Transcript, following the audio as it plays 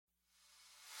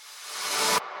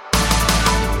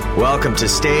Welcome to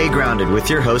Stay Grounded with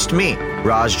your host, me,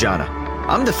 Jana.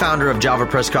 I'm the founder of Java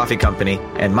Press Coffee Company,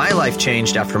 and my life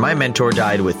changed after my mentor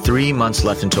died with 3 months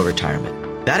left until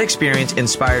retirement. That experience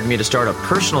inspired me to start a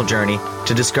personal journey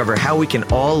to discover how we can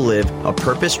all live a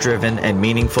purpose-driven and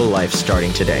meaningful life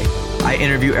starting today. I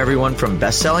interview everyone from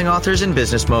best-selling authors and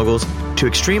business moguls to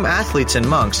extreme athletes and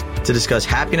monks to discuss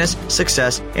happiness,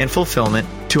 success, and fulfillment,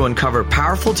 to uncover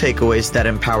powerful takeaways that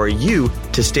empower you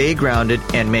to stay grounded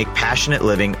and make passionate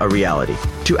living a reality.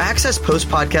 To access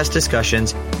post-podcast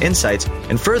discussions, insights,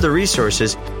 and further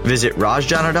resources, visit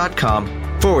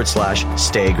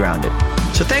rajjana.com/stay grounded.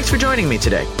 So thanks for joining me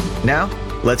today. Now,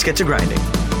 let's get to grinding.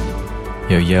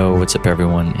 Yo, what's up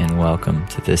everyone, and welcome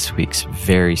to this week's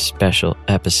very special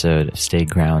episode of Stay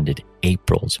Grounded,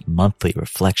 April's monthly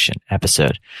reflection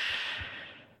episode.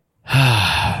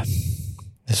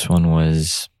 This month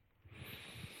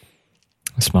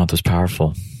was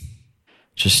powerful.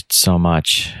 Just so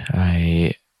much.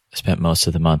 I spent most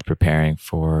of the month preparing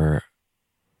for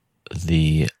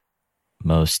the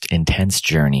most intense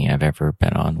journey I've ever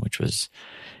been on, which was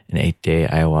an 8-day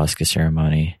ayahuasca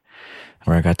ceremony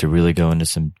where I got to really go into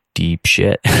some deep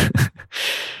shit. Got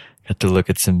to look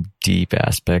at some deep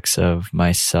aspects of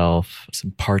myself,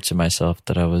 some parts of myself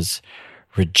that I was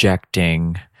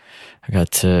rejecting. I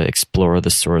got to explore the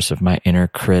source of my inner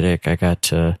critic. I got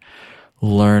to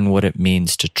learn what it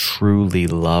means to truly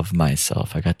love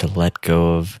myself. I got to let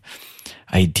go of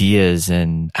ideas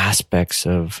and aspects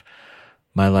of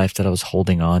my life that I was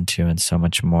holding on to, and so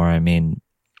much more. I mean,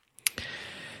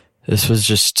 this was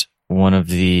just one of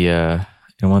the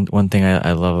one thing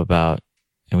I love about,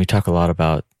 and we talk a lot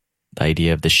about the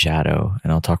idea of the shadow,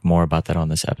 and I'll talk more about that on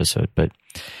this episode. But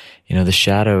the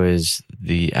shadow is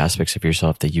the aspects of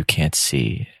yourself that you can't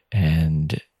see,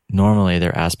 and normally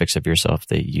they're aspects of yourself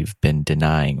that you've been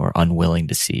denying or unwilling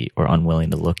to see or unwilling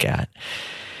to look at.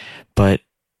 But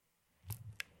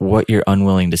what you're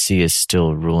unwilling to see is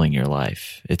still ruling your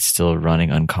life. It's still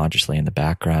running unconsciously in the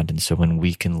background. And so when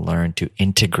we can learn to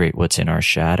integrate what's in our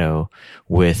shadow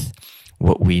with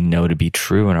what we know to be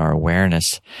true in our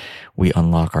awareness, we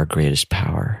unlock our greatest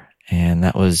power. And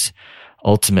that was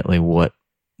ultimately what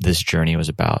this journey was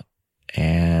about.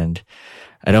 And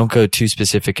I don't go too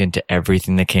specific into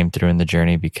everything that came through in the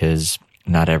journey because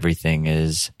not everything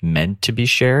is meant to be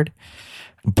shared,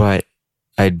 but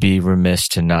I'd be remiss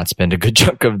to not spend a good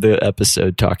chunk of the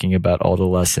episode talking about all the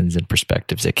lessons and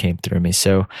perspectives that came through me.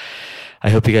 So I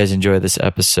hope you guys enjoy this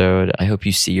episode. I hope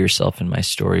you see yourself in my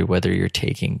story, whether you're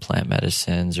taking plant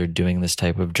medicines or doing this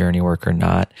type of journey work or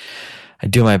not. I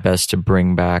do my best to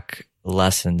bring back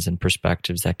lessons and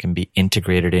perspectives that can be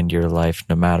integrated into your life,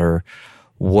 no matter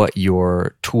what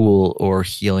your tool or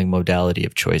healing modality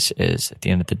of choice is. At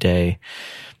the end of the day,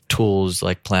 tools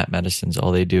like plant medicines,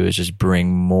 all they do is just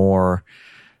bring more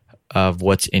of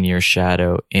what's in your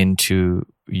shadow into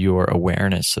your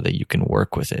awareness so that you can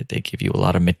work with it. They give you a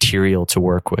lot of material to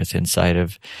work with inside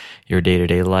of your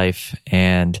day-to-day life,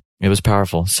 and it was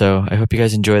powerful. So I hope you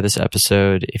guys enjoy this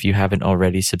episode. If you haven't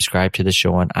already, subscribe to the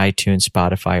show on iTunes,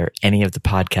 Spotify, or any of the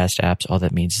podcast apps. All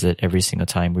that means is that every single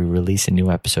time we release a new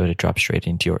episode, it drops straight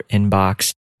into your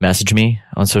inbox. Message me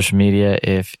on social media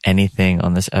if anything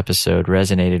on this episode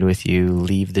resonated with you.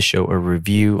 Leave the show a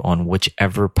review on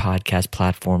whichever podcast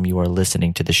platform you are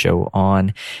listening to the show on.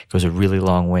 It goes a really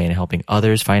long way in helping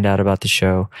others find out about the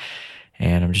show.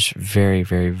 And I'm just very,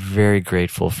 very, very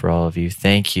grateful for all of you.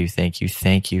 Thank you, thank you,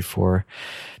 thank you for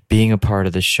being a part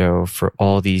of the show for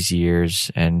all these years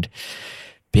and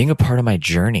being a part of my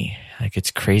journey. Like,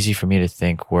 it's crazy for me to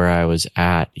think where I was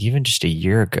at even just a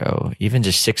year ago, even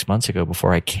just 6 months ago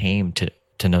before I came to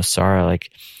Nosara. Like,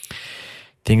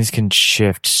 things can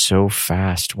shift so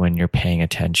fast when you're paying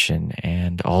attention,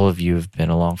 and all of you have been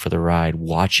along for the ride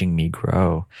watching me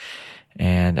grow.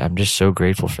 And I'm just so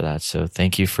grateful for that. So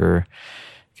thank you for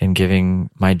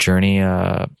giving my journey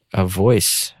a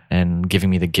voice and giving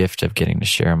me the gift of getting to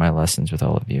share my lessons with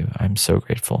all of you. I'm so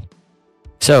grateful.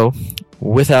 So,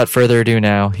 without further ado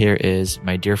now, here is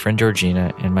my dear friend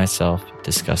Georgina and myself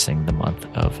discussing the month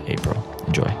of April.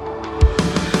 Enjoy.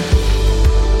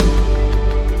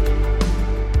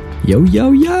 Yo,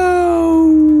 yo,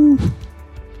 yo!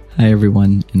 Hi,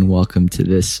 everyone, and welcome to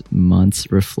this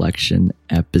month's reflection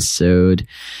episode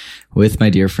with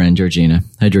my dear friend Georgina.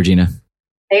 Hi, Georgina.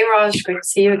 Hey, Raj. Great to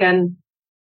see you again.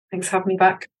 Thanks for having me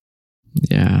back.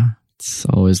 Yeah. It's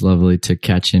always lovely to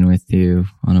catch in with you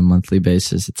on a monthly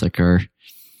basis. It's like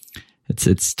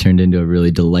it's turned into a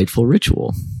really delightful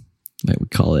ritual. Like, we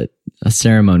call it a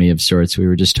ceremony of sorts. We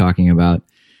were just talking about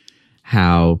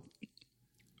how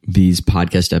these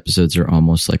podcast episodes are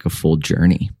almost like a full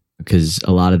journey, because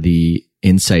a lot of the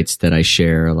insights that I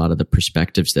share, a lot of the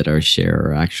perspectives that I share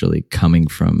are actually coming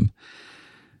from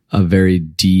a very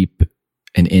deep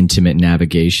and intimate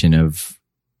navigation of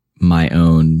my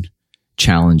own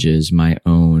challenges, my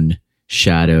own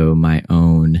shadow, my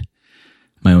own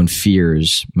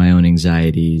fears, my own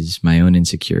anxieties, my own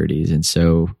insecurities. And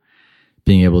so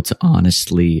being able to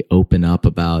honestly open up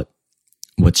about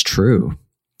what's true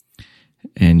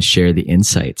and share the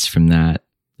insights from that,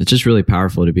 it's just really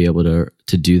powerful to be able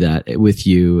to do that with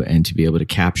you and to be able to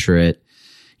capture it.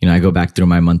 You know, I go back through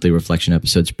my monthly reflection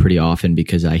episodes pretty often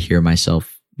because I hear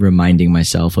myself reminding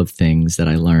myself of things that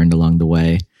I learned along the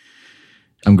way.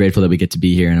 I'm grateful that we get to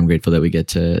be here, and I'm grateful that we get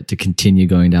to continue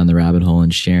going down the rabbit hole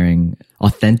and sharing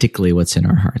authentically what's in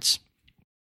our hearts.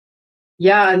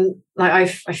 Yeah, and like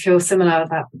I feel similar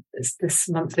that it's this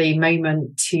monthly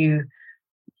moment to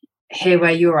hear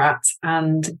where you're at,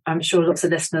 and I'm sure lots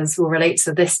of listeners will relate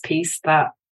to this piece,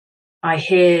 that I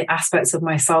hear aspects of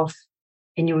myself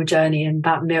in your journey, and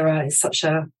that mirror is such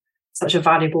a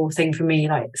valuable thing for me.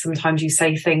 Like sometimes you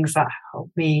say things that help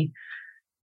me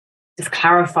just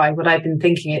clarify what I've been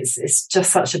thinking. It's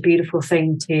just such a beautiful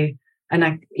thing to,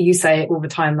 and you say it all the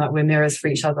time, that we're mirrors for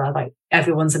each other, like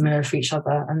everyone's a mirror for each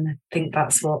other. And I think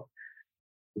that's what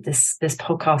this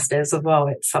podcast is as well.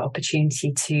 It's that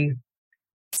opportunity to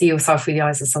see yourself through the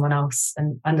eyes of someone else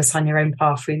and understand your own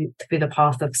path through the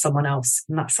path of someone else.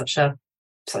 And that's such a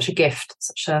gift,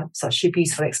 such a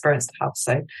beautiful experience to have.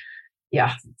 So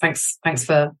yeah, thanks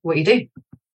for what you do.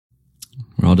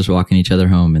 We're all just walking each other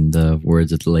home, in the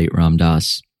words of the late Ram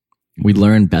Dass. We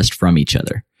learn best from each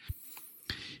other.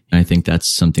 And I think that's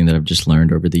something that I've just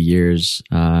learned over the years.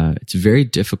 It's very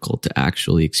difficult to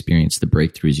actually experience the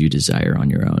breakthroughs you desire on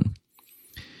your own.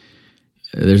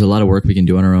 There's a lot of work we can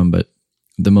do on our own, but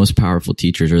the most powerful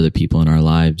teachers are the people in our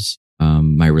lives.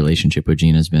 My relationship with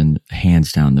Jana has been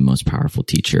hands down the most powerful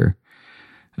teacher.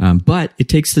 But it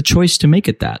takes the choice to make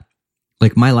it that.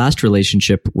 Like my last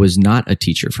relationship was not a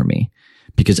teacher for me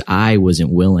because I wasn't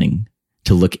willing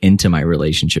to look into my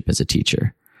relationship as a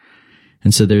teacher.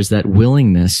 And so there's that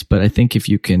willingness, but I think if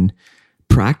you can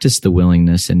practice the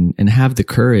willingness and have the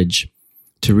courage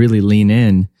to really lean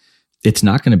in, it's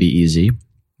not going to be easy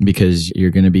because you're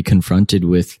going to be confronted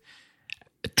with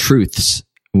truths,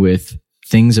 with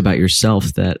things about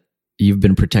yourself that you've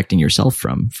been protecting yourself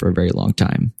from for a very long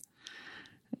time.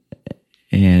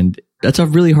 And that's a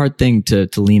really hard thing to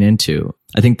lean into.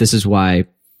 I think this is why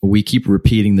we keep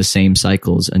repeating the same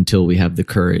cycles until we have the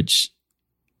courage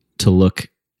to look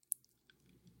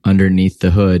underneath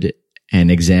the hood and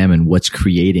examine what's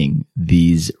creating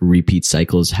these repeat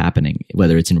cycles happening,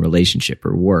 whether it's in relationship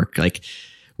or work. Like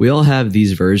we all have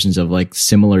these versions of like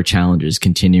similar challenges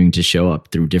continuing to show up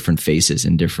through different faces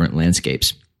and different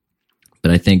landscapes.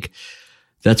 But I think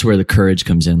that's where the courage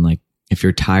comes in. Like if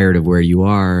you're tired of where you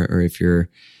are, or if you're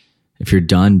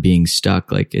done being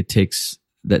stuck, like it takes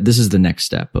that. This is the next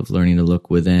step of learning to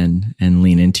look within and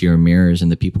lean into your mirrors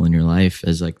and the people in your life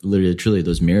as like literally, truly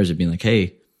those mirrors of being like,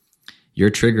 hey, you're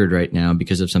triggered right now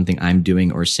because of something I'm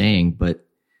doing or saying, but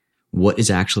what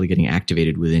is actually getting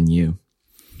activated within you?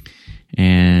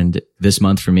 And this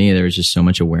month for me, there was just so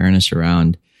much awareness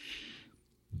around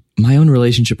my own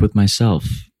relationship with myself.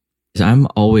 I'm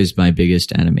always my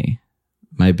biggest enemy.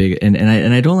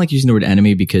 And I don't like using the word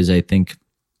enemy because I think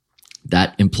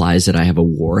that implies that I have a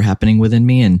war happening within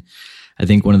me. And I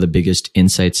think one of the biggest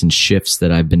insights and shifts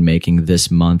that I've been making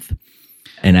this month,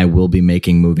 and I will be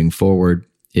making moving forward,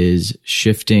 is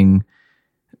shifting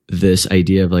this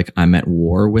idea of like I'm at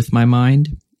war with my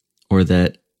mind, or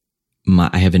that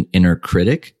I have an inner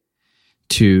critic,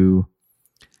 to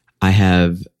I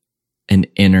have an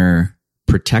inner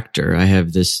protector. I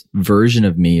have this version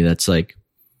of me that's like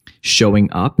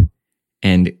showing up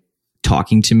and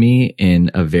talking to me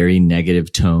in a very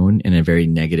negative tone, in a very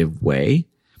negative way.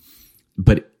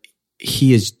 But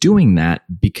he is doing that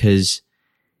because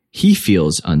he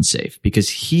feels unsafe, because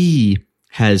he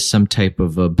has some type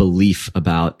of a belief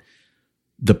about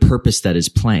the purpose that is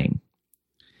playing,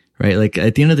 right? Like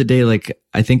at the end of the day, like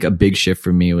I think a big shift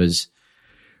for me was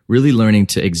really learning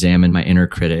to examine my inner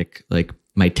critic, like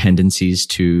my tendencies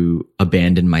to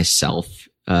abandon myself,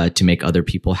 to make other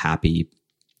people happy,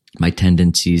 my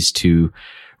tendencies to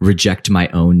reject my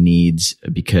own needs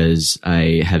because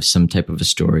I have some type of a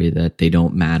story that they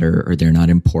don't matter, or they're not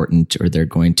important, or they're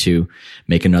going to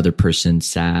make another person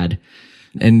sad,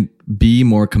 and be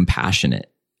more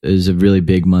compassionate. It was a really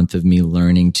big month of me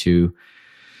learning to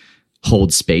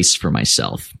hold space for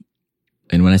myself.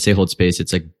 And when I say hold space,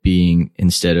 it's like being,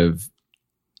 instead of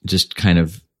just kind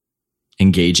of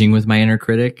engaging with my inner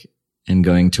critic and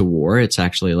going to war, it's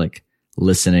actually like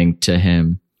listening to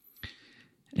him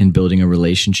and building a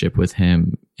relationship with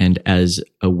him. And as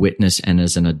a witness and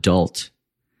as an adult,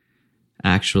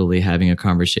 actually having a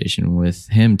conversation with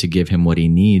him to give him what he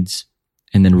needs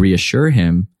and then reassure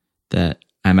him that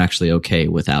I'm actually okay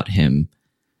without him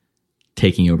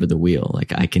taking over the wheel.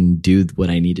 Like I can do what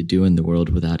I need to do in the world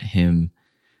without him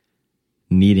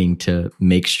needing to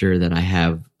make sure that I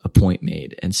have a point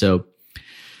made. And so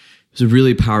it was a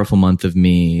really powerful month of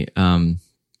me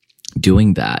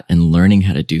doing that and learning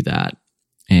how to do that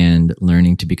and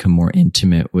learning to become more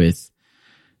intimate with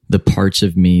the parts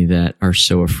of me that are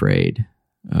so afraid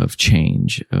of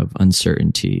change, of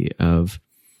uncertainty, of,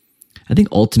 I think,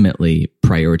 ultimately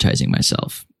prioritizing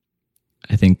myself.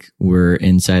 I think we're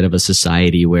inside of a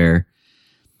society where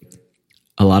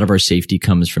a lot of our safety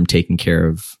comes from taking care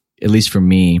of, at least for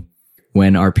me,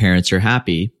 when our parents are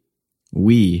happy,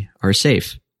 we are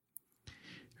safe,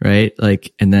 right?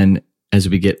 Like, and then as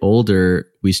we get older,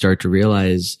 we start to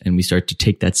realize and we start to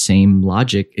take that same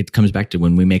logic. It comes back to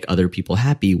when we make other people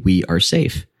happy, we are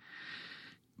safe.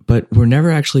 But we're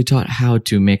never actually taught how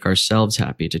to make ourselves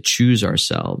happy, to choose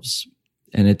ourselves.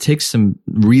 And it takes some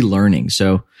relearning.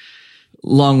 So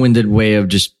long-winded way of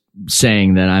just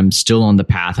saying that I'm still on the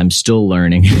path. I'm still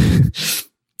learning.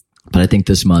 But I think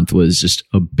this month was just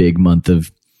a big month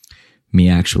of me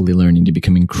actually learning to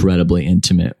become incredibly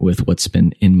intimate with what's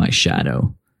been in my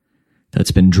shadow.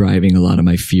 That's been driving a lot of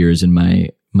my fears and my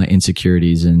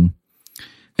insecurities and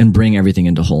bring everything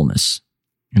into wholeness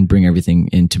and bring everything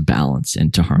into balance,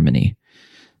 into harmony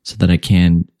so that I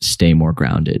can stay more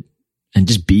grounded and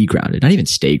just be grounded. Not even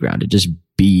stay grounded, just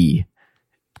be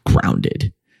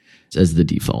grounded as the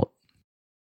default.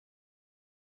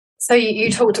 So you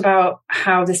talked about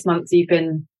how this month you've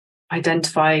been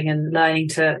identifying and learning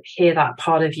to hear that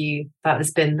part of you that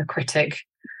has been the critic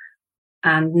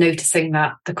and noticing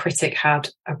that the critic had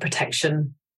a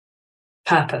protection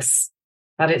purpose,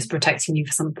 that it's protecting you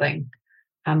for something.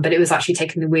 But it was actually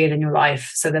taking the wheel in your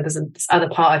life. So there was this other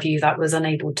part of you that was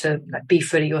unable to be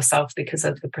fully yourself because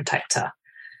of the protector.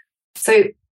 So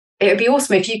it would be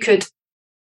awesome if you could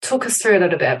talk us through a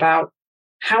little bit about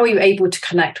how are you able to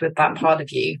connect with that part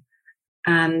of you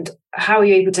and how are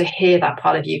you able to hear that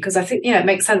part of you? Because I think, it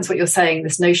makes sense what you're saying,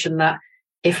 this notion that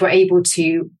if we're able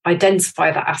to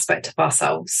identify that aspect of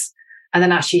ourselves and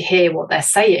then actually hear what they're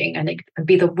saying and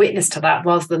be the witness to that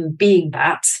rather than being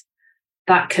that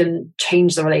can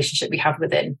change the relationship we have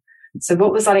within. So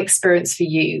what was that experience for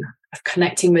you of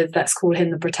connecting with, let's call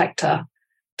him the protector,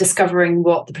 discovering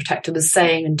what the protector was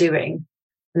saying and doing,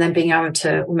 and then being able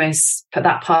to almost put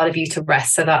that part of you to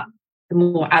rest so that the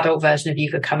more adult version of you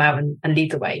could come out and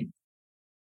lead the way?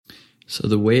 So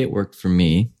the way it worked for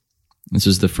me, this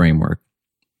is the framework.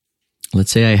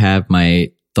 Let's say I have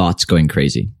my thoughts going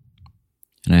crazy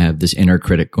and I have this inner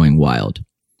critic going wild.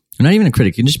 You're not even a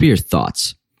critic, you can just be your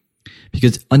thoughts.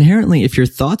 Because inherently, if your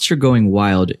thoughts are going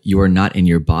wild, you are not in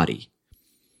your body.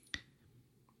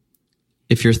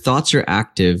 If your thoughts are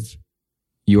active,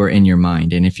 you are in your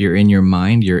mind. And if you're in your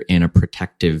mind, you're in a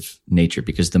protective nature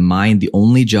because the mind, the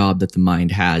only job that the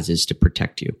mind has is to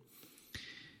protect you.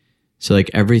 So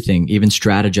like everything, even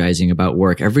strategizing about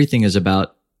work, everything is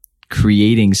about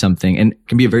creating something and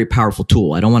can be a very powerful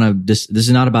tool. I don't want to, this is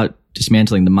not about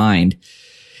dismantling the mind.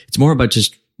 It's more about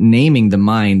just naming the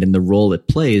mind and the role it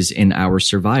plays in our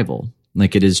survival.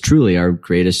 Like it is truly our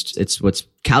greatest, it's what's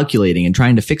calculating and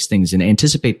trying to fix things and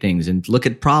anticipate things and look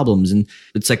at problems. And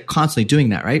it's like constantly doing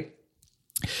that, right?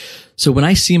 So when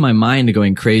I see my mind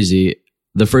going crazy,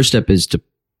 the first step is to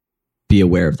be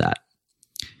aware of that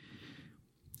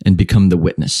and become the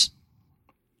witness.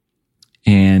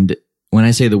 And when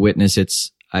I say the witness,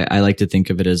 I like to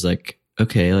think of it as like,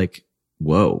 okay, like,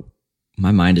 whoa,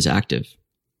 my mind is active.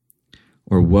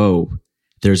 Or, whoa,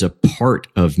 there's a part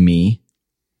of me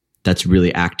that's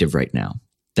really active right now.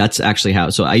 That's actually how,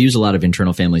 so I use a lot of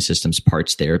internal family systems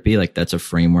parts therapy. Like that's a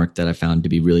framework that I found to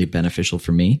be really beneficial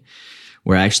for me,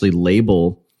 where I actually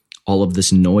label all of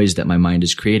this noise that my mind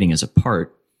is creating as a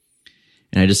part.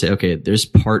 And I just say, okay, there's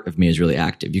part of me is really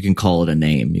active. You can call it a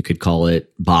name. You could call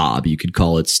it Bob. You could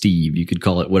call it Steve. You could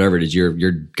call it whatever it is.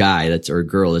 Your guy or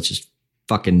girl that's just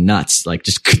fucking nuts. Like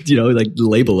just, like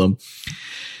label them.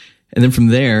 And then from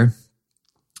there,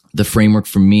 the framework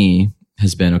for me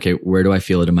has been, okay, where do I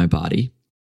feel it in my body?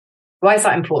 Why is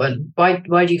that important?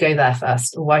 Why do you go there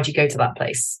first? Or why do you go to that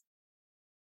place?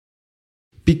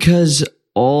 Because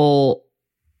all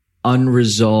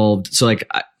unresolved, so like,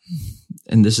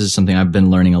 and this is something I've been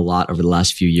learning a lot over the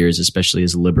last few years, especially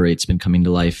as Liberate's been coming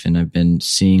to life. And I've been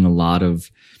seeing a lot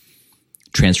of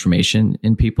transformation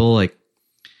in people. Like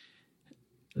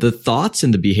the thoughts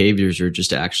and the behaviors are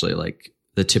just actually like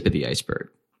the tip of the iceberg.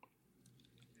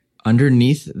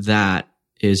 underneath that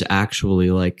is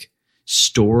actually like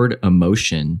stored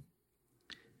emotion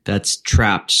that's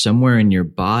trapped somewhere in your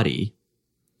body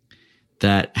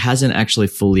that hasn't actually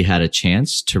fully had a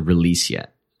chance to release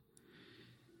yet.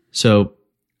 So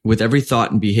with every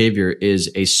thought and behavior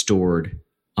is a stored,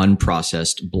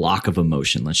 unprocessed block of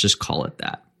emotion. Let's just call it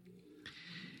that.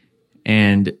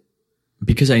 And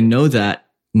because I know that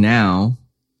now,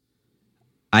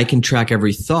 I can track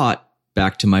every thought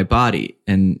back to my body.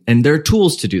 And there are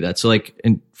tools to do that. So like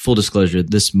in full disclosure,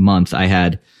 this month I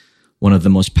had one of the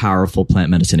most powerful plant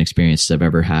medicine experiences I've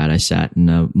ever had. I sat in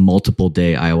a multiple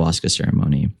day ayahuasca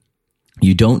ceremony.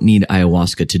 You don't need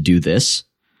ayahuasca to do this.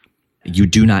 You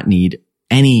do not need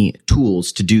any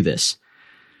tools to do this.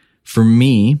 For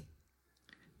me,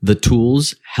 the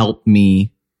tools help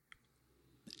me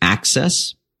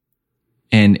access,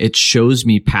 and it shows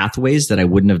me pathways that I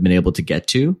wouldn't have been able to get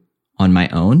to on my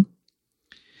own.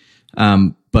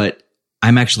 But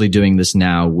I'm actually doing this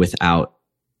now without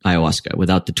ayahuasca,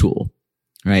 without the tool,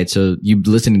 right? So you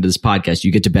listening to this podcast,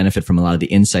 you get to benefit from a lot of the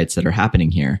insights that are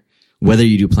happening here, whether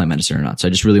you do plant medicine or not. So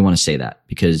I just really want to say that,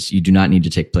 because you do not need to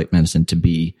take plant medicine to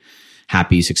be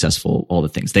happy, successful, all the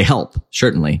things. They help,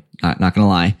 certainly, not going to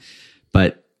lie,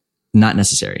 but not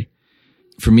necessary.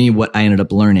 For me, what I ended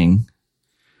up learning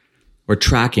or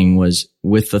tracking was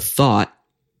with the thought,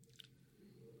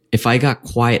 if I got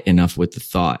quiet enough with the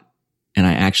thought and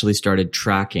I actually started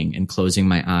tracking and closing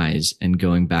my eyes and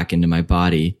going back into my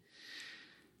body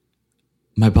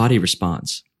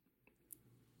responds.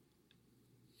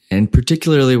 And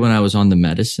particularly when I'm on the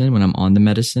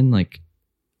medicine, like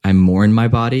I'm more in my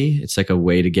body. It's like a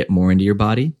way to get more into your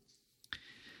body.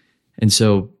 And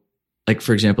so, like,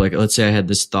 for example, like let's say I had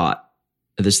this thought,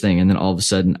 this thing, and then all of a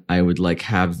sudden I would like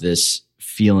have this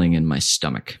feeling in my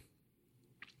stomach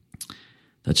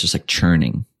that's just like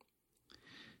churning.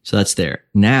 So that's there.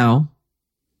 Now,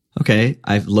 okay,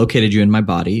 I've located you in my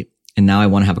body, and now I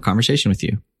want to have a conversation with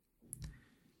you.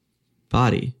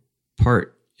 Body,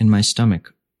 part in my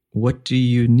stomach. What do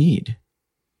you need?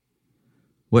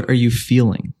 What are you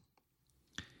feeling?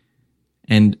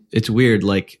 And it's weird,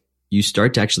 like you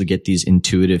start to actually get these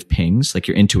intuitive pings, like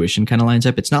your intuition kind of lines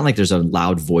up. It's not like there's a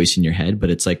loud voice in your head, but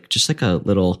it's like just like a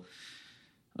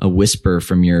whisper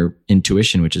from your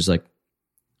intuition, which is like,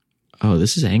 oh,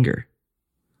 this is anger.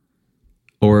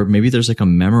 Or maybe there's like a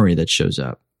memory that shows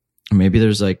up. Or maybe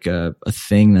there's like a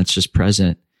thing that's just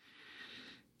present.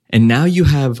 And now you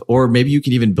have, or maybe you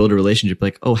can even build a relationship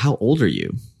like, oh, how old are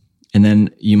you? And then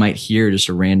you might hear just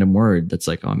a random word that's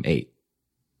like, oh, I'm 8.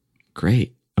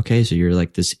 Great. Okay. So you're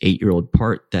like this 8-year-old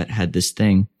part that had this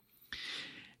thing.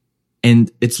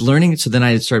 And it's learning. So then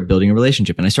I start building a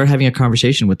relationship, and I start having a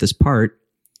conversation with this part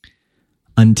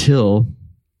until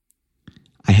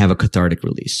I have a cathartic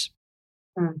release.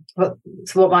 So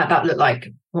what might that look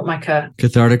like? What might a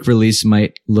cathartic release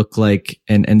might look like?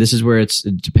 And this is where it's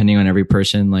depending on every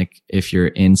person. Like if you're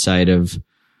inside of,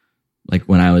 like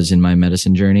when I was in my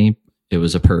medicine journey, it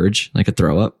was a purge, like a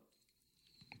throw up.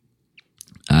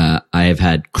 I have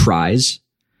had cries.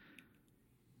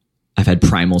 I've had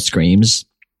primal screams.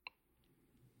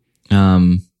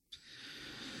 Those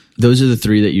are the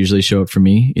 3 that usually show up for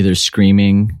me, either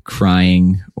screaming,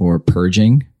 crying, or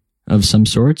purging of some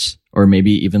sorts, or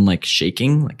maybe even like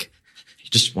shaking. Like you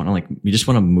just want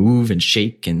to move and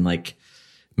shake, and like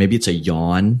maybe it's a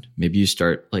yawn. Maybe you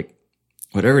start like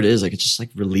whatever it is, like it's just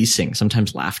like releasing.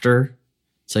 Sometimes laughter.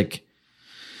 It's like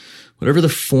whatever the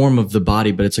form of the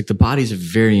body, but it's like the body's a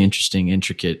very interesting,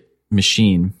 intricate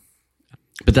machine.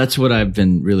 But that's what I've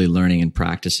been really learning and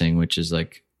practicing, which is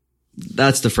like,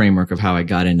 that's the framework of how I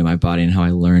got into my body and how I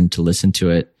learned to listen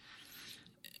to it.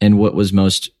 And what was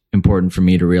most important for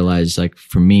me to realize, like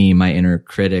for me, my inner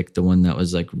critic, the one that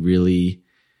was like really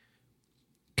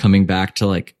coming back to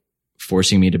like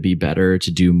forcing me to be better, to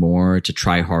do more, to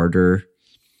try harder,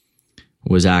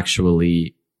 was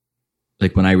actually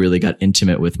like when I really got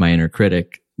intimate with my inner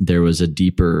critic, there was a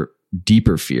deeper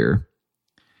fear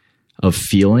of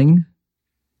feeling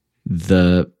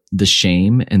the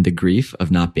shame and the grief of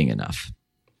not being enough.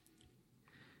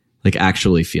 Like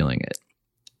actually feeling it.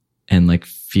 And like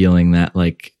feeling that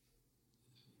like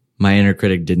my inner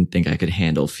critic didn't think I could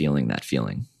handle feeling that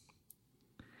feeling.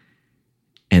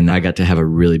 And I got to have a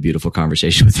really beautiful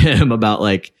conversation with him about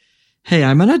like, hey,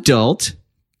 I'm an adult.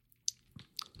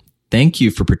 Thank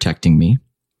you for protecting me.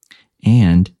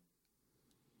 And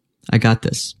I got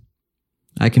this.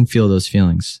 I can feel those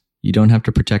feelings. You don't have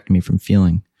to protect me from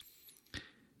feeling.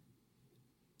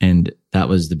 And that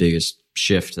was the biggest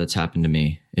shift that's happened to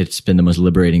me. It's been the most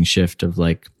liberating shift of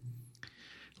like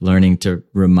learning to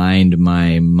remind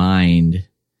my mind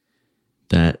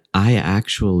that I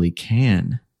actually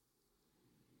can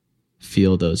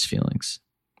feel those feelings.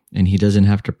 And he doesn't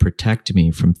have to protect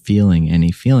me from feeling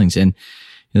any feelings. And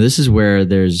this is where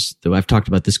I've talked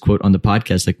about this quote on the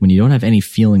podcast, like when you don't have any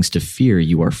feelings to fear,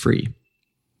 you are free.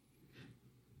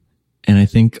 And I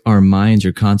think our minds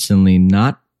are constantly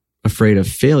not afraid of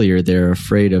failure. They're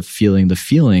afraid of feeling the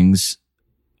feelings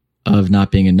of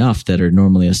not being enough that are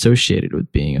normally associated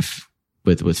with being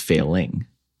with failing.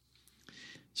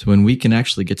 So when we can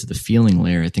actually get to the feeling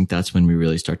layer, I think that's when we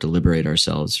really start to liberate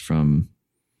ourselves from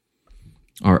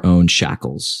our own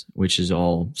shackles, which is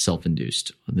all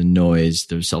self-induced. The noise,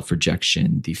 the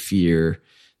self-rejection, the fear,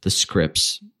 the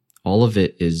scripts, all of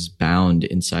it is bound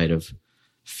inside of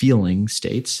feeling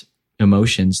states,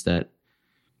 emotions that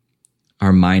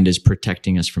our mind is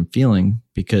protecting us from feeling,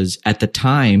 because at the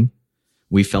time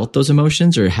we felt those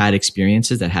emotions or had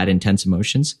experiences that had intense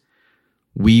emotions,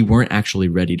 we weren't actually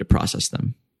ready to process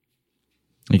them.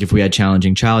 Like if we had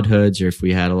challenging childhoods or if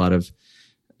we had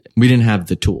we didn't have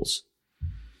the tools.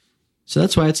 So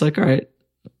that's why it's like, all right,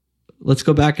 let's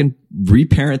go back and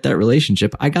reparent that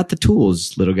relationship. I got the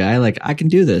tools, little guy. Like I can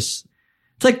do this.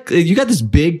 It's like you got this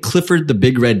big Clifford the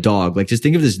Big Red Dog. Like just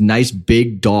think of this nice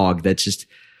big dog that's just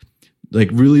like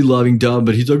really loving, dumb,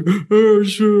 but he's like, oh,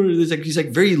 sure. He's like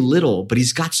very little, but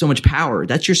he's got so much power.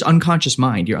 That's your unconscious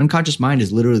mind. Your unconscious mind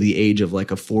is literally the age of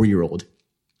like a 4-year-old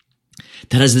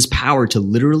that has this power to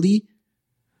literally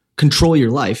control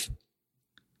your life.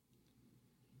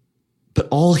 But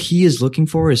all he is looking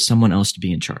for is someone else to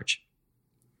be in charge.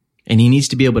 And he needs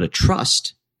to be able to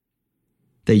trust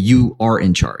that you are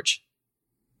in charge,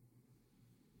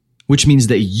 which means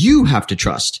that you have to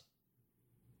trust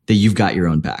that you've got your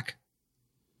own back,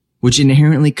 which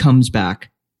inherently comes back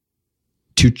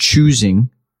to choosing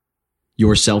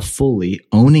yourself fully,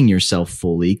 owning yourself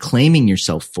fully, claiming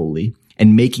yourself fully,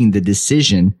 and making the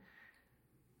decision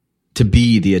to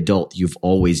be the adult you've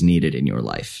always needed in your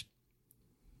life.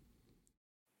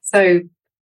 So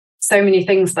many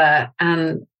things there.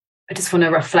 And I just want to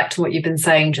reflect on what you've been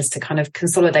saying just to kind of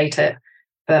consolidate it.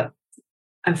 But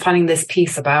I'm finding this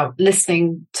piece about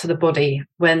listening to the body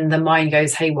when the mind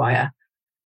goes haywire,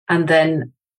 and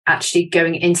then actually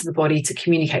going into the body to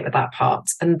communicate with that part.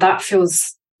 And that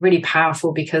feels really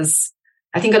powerful because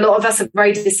I think a lot of us are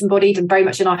very disembodied and very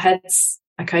much in our heads.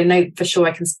 Like I know for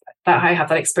sure I have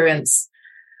that experience.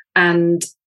 And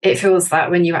it feels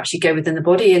that when you actually go within the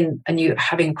body and you're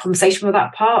having a conversation with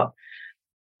that part,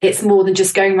 it's more than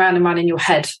just going round and round in your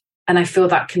head. And I feel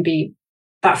that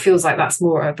feels like that's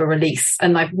more of a release.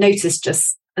 And I've noticed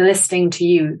just listening to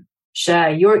you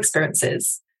share your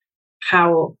experiences,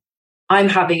 how I'm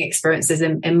having experiences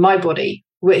in my body,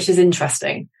 which is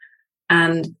interesting.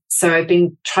 And so I've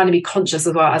been trying to be conscious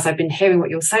of as I've been hearing what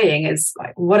you're saying is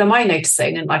like, what am I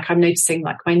noticing? And like, I'm noticing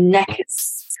like my neck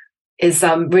is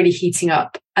really heating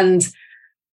up. And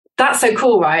that's so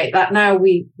cool, right? That now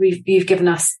you've given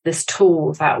us this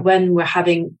tool that when we're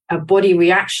having a body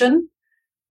reaction,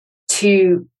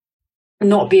 to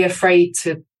not be afraid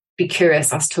to be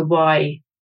curious as to why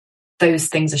those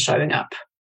things are showing up.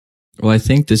 Well, I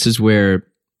think this is where,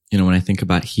 when I think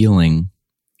about healing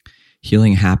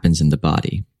happens in the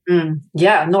body.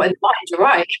 Yeah, not in the mind. You're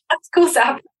right. Of course it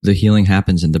happens. The healing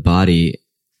happens in the body.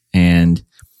 And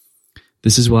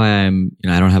this is why I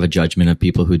don't have a judgment of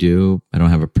people who do. I don't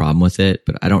have a problem with it,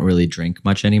 but I don't really drink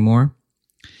much anymore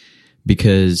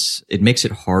because it makes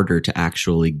it harder to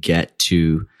actually get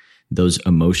to those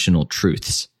emotional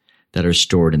truths that are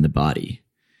stored in the body.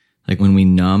 Like when we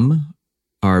numb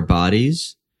our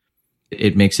bodies,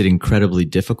 it makes it incredibly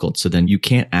difficult. So then you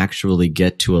can't actually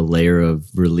get to a layer of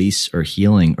release or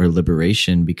healing or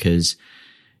liberation because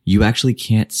you actually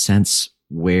can't sense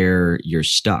where you're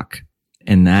stuck.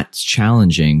 And that's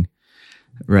challenging,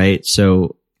 right?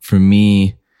 So for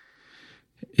me,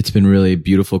 it's been really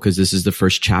beautiful because this is the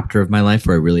first chapter of my life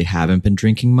where I really haven't been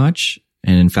drinking much.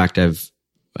 And in fact, I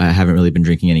haven't really been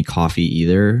drinking any coffee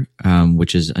either,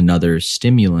 which is another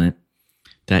stimulant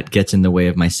that gets in the way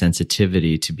of my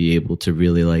sensitivity to be able to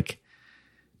really like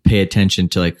pay attention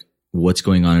to like what's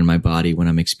going on in my body when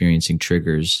I'm experiencing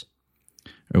triggers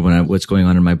or what's going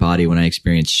on in my body when I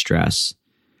experience stress,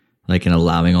 like, and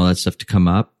allowing all that stuff to come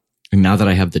up. And now that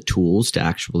I have the tools to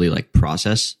actually like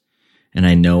process and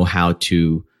I know how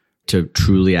to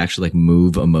truly actually like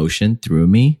move emotion through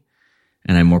me,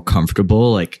 and I'm more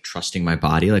comfortable, like trusting my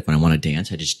body. Like when I want to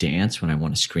dance, I just dance. When I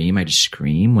want to scream, I just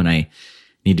scream. When I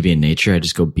need to be in nature, I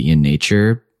just go be in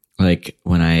nature. Like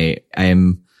when I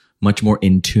am much more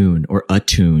in tune or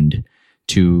attuned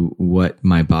to what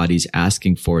my body's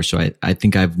asking for. So I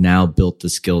think I've now built the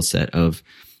skill set of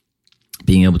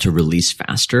being able to release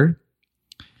faster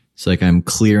So like I'm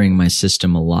clearing my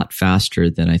system a lot faster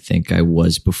than I think I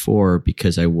was before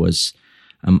because I'm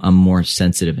more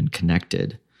sensitive and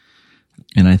connected.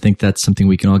 And I think that's something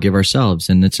we can all give ourselves.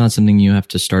 And it's not something you have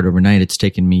to start overnight. It's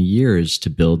taken me years to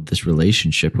build this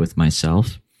relationship with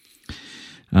myself.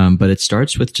 But it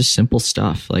starts with just simple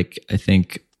stuff. Like I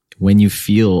think when you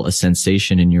feel a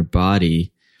sensation in your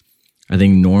body, I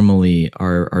think normally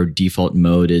our default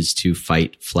mode is to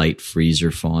fight, flight, freeze,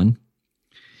 or fawn,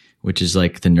 which is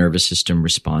like the nervous system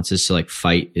responses. So like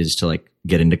fight is to like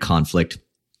get into conflict.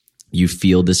 You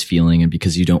feel this feeling, and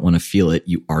because you don't want to feel it,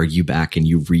 you argue back and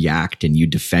you react and you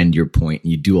defend your point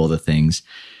and you do all the things.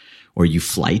 Or you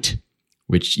flight,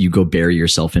 which you go bury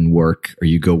yourself in work, or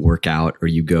you go work out, or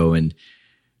you go and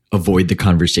avoid the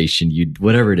conversation.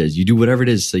 Whatever it is, you do whatever it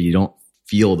is so you don't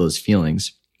feel those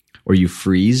feelings. Or you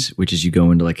freeze, which is you go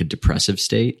into like a depressive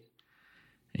state,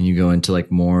 and you go into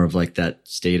like more of like that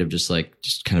state of just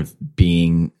kind of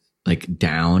being like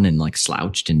down and like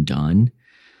slouched and done.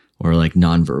 Or like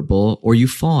nonverbal. Or you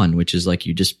fawn, which is like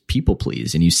you just people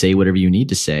please and you say whatever you need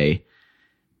to say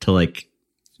to like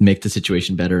make the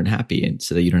situation better and happy, and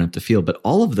so that you don't have to feel. But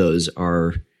all of those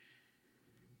are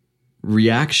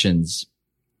reactions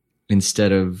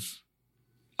instead of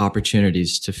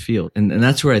opportunities to feel. And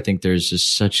that's where I think there's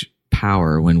just such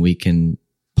power when we can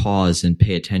pause and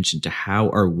pay attention to how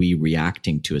are we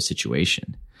reacting to a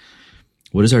situation?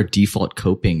 What is our default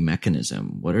coping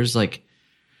mechanism? There's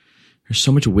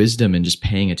so much wisdom in just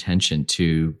paying attention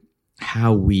to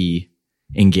how we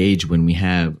engage when we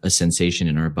have a sensation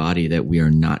in our body that we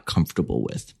are not comfortable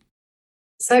with.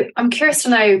 So I'm curious to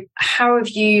know, how have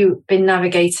you been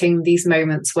navigating these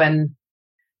moments when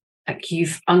like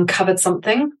you've uncovered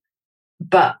something,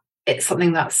 but it's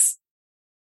something that's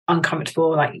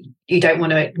uncomfortable, like you don't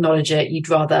want to acknowledge it, you'd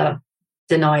rather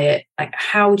deny it? Like,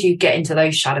 how do you get into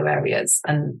those shadow areas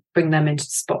and bring them into the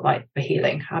spotlight for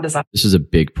healing? How does that? This is a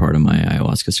big part of my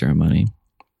ayahuasca ceremony.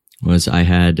 Was I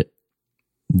had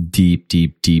deep,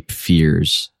 deep, deep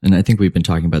fears. And I think we've been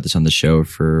talking about this on the show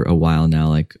for a while now.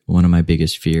 Like one of my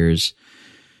biggest fears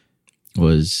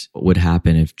was what would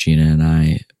happen if Jana and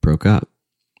I broke up,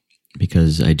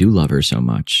 because I do love her so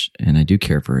much and I do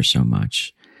care for her so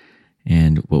much.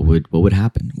 And what would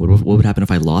happen? What would happen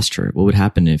if I lost her? What would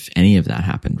happen if any of that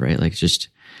happened, right? Like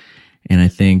and I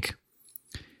think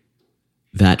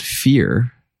that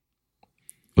fear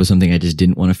was something I just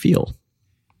didn't want to feel.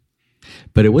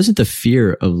 But it wasn't the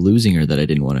fear of losing her that I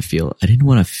didn't want to feel. I didn't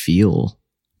want to feel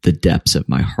the depths of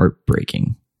my heart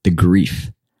breaking, the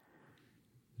grief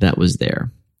that was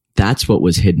there. That's what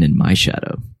was hidden in my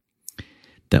shadow.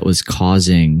 That was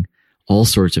causing all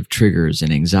sorts of triggers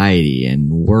and anxiety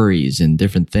and worries and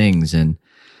different things. And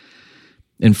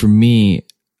for me,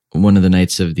 one of the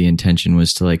nights of the intention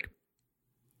was to like,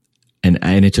 and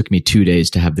it took me 2 days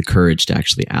to have the courage to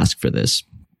actually ask for this.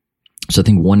 So I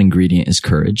think one ingredient is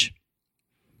courage.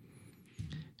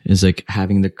 Is like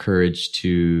having the courage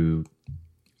to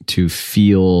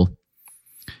feel,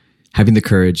 having the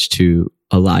courage to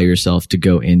allow yourself to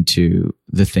go into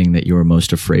the thing that you're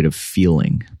most afraid of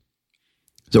feeling.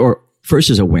 Or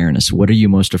first is awareness. What are you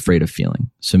most afraid of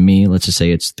feeling? So me, let's just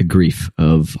say it's the grief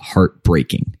of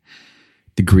heartbreaking.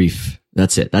 The grief,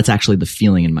 that's it. That's actually the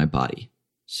feeling in my body.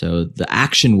 So the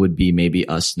action would be maybe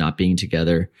us not being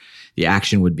together. The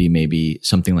action would be maybe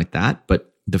something like that.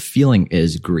 But the feeling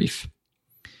is grief.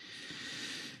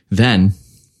 Then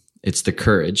it's the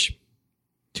courage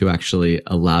to actually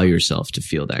allow yourself to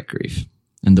feel that grief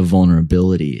and the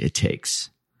vulnerability it takes.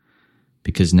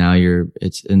 Because now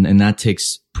and that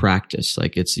takes practice.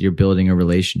 Like you're building a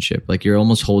relationship. Like you're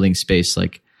almost holding space,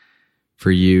 like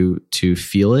for you to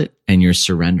feel it, and you're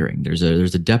surrendering. There's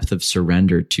a depth of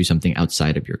surrender to something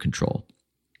outside of your control.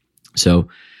 So,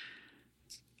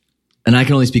 and I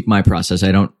can only speak my process.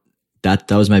 That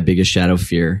was my biggest shadow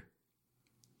fear.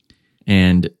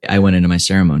 And I went into my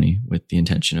ceremony with the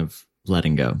intention of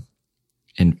letting go.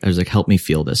 And I was like, help me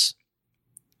feel this.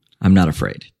 I'm not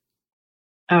afraid.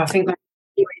 Oh, I think that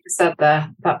what you just said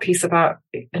there, that piece about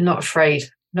not afraid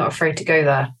to go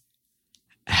there.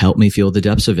 Help me feel the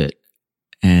depths of it.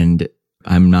 And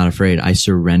I'm not afraid. I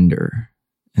surrender.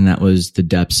 And that was the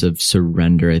depths of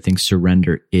surrender. I think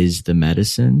surrender is the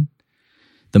medicine.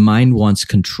 The mind wants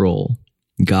control.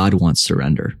 God wants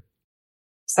surrender.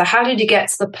 So how did you get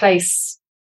to the place,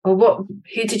 or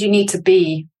who did you need to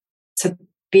be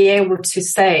able to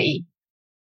say,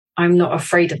 I'm not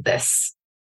afraid of this?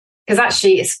 Because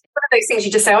actually it's one of those things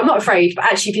you just say, I'm not afraid. But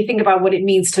actually, if you think about what it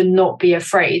means to not be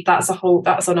afraid, that's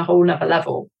on a whole nother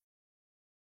level.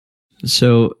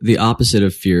 So the opposite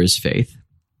of fear is faith.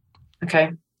 Okay.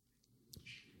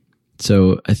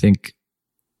 So I think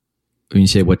when you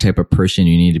say what type of person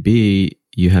you need to be,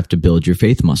 you have to build your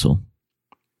faith muscle.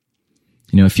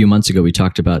 A few months ago, we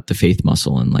talked about the faith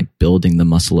muscle and like building the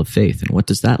muscle of faith. And what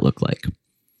does that look like?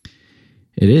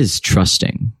 It is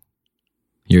trusting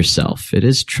yourself.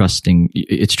 It's trusting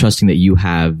that you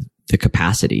have the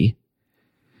capacity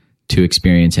to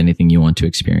experience anything you want to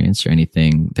experience or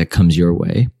anything that comes your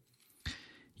way.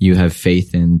 You have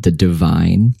faith in the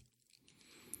divine,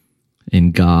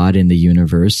 in God, in the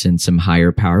universe, in some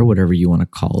higher power, whatever you want to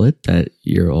call it, that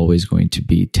you're always going to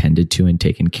be tended to and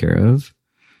taken care of,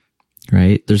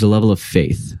 right? There's a level of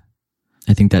faith.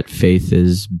 I think that faith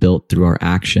is built through our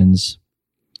actions.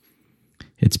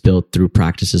 It's built through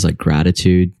practices like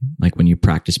gratitude. Like when you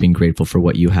practice being grateful for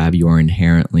what you have, you are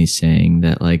inherently saying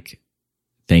that like,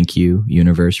 thank you,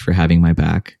 universe, for having my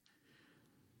back.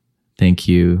 Thank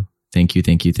you, thank you,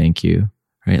 thank you, thank you.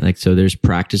 Right? Like, so there's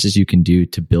practices you can do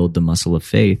to build the muscle of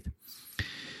faith.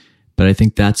 But I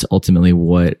think that's ultimately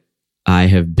what I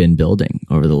have been building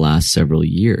over the last several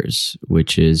years,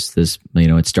 which is this,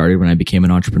 it started when I became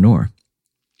an entrepreneur.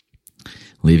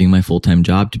 Leaving my full-time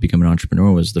job to become an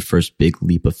entrepreneur was the first big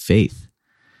leap of faith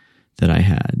that I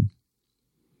had.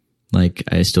 Like,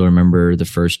 I still remember the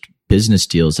first business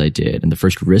deals I did and the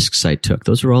first risks I took.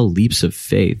 Those were all leaps of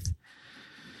faith.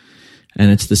 And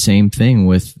it's the same thing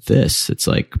with this. It's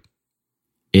like,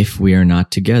 if we are not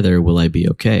together, will I be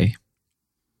okay?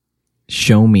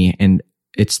 Show me. And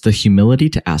it's the humility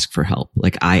to ask for help.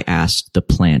 Like, I asked the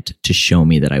plant to show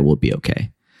me that I will be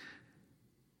okay.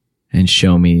 And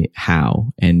show me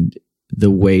how. And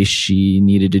the way she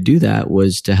needed to do that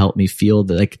was to help me feel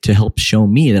that, like, to help show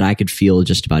me that I could feel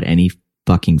just about any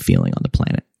fucking feeling on the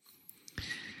planet.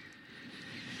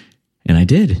 And I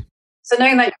did. So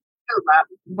knowing that,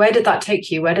 where did that take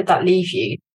you? Where did that leave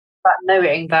you? That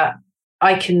knowing that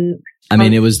I can. I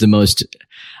mean, it was the most.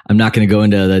 I'm not going to go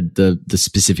into the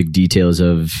specific details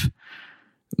of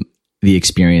the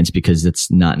experience because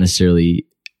it's not necessarily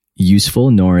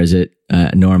useful, nor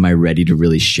am I ready to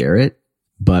really share it.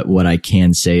 But what I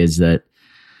can say is that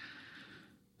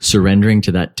surrendering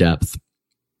to that depth,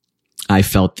 I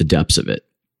felt the depths of it.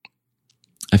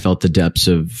 I felt the depths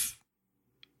of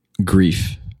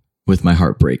grief with my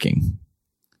heart breaking.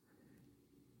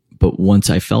 But once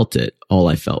I felt it, all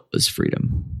I felt was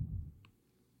freedom.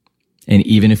 And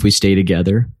even if we stay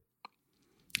together,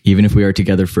 even if we are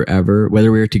together forever,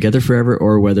 whether we are together forever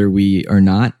or whether we are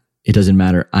not, it doesn't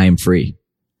matter. I am free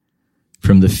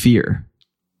from the fear.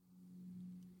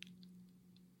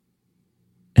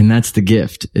 And that's the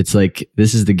gift. It's like,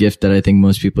 this is the gift that I think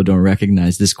most people don't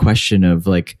recognize. This question of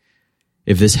like,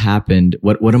 if this happened,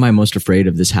 what am I most afraid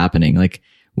of this happening? Like,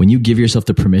 when you give yourself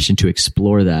the permission to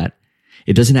explore that,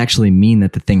 it doesn't actually mean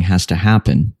that the thing has to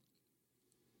happen,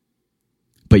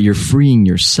 but you're freeing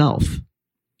yourself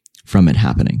from it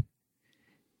happening.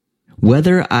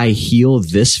 Whether I heal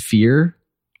this fear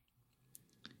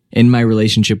in my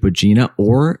relationship with Gina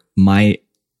or my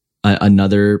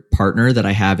another partner that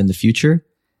I have in the future,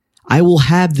 I will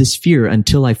have this fear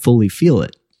until I fully feel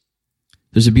it.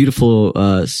 There's a beautiful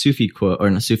Sufi quote, or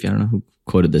not Sufi, I don't know who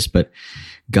quoted this, but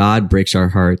God breaks our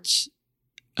hearts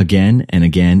again and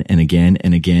again and again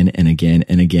and again and again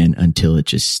and again until it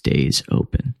just stays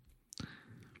open.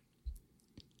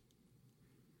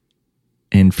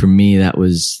 And for me, that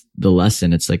was the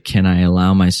lesson. It's like, can I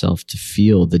allow myself to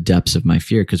feel the depths of my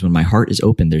fear? Because when my heart is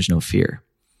open, there's no fear.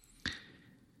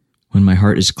 When my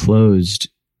heart is closed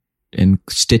and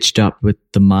stitched up with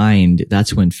the mind,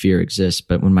 that's when fear exists.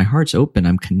 But when my heart's open,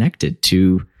 I'm connected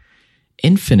to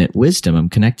infinite wisdom. I'm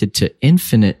connected to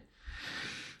infinite,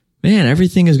 man,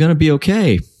 everything is going to be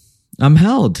okay. I'm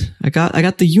held. I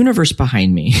got the universe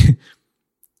behind me.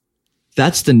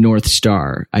 That's the North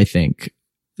Star, I think.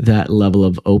 That level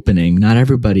of opening. Not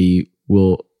everybody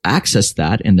will access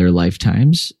that in their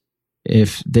lifetimes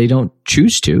if they don't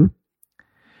choose to.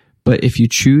 But if you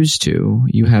choose to,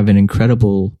 you have an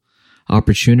incredible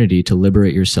opportunity to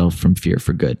liberate yourself from fear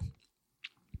for good.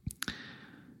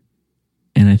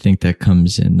 And I think that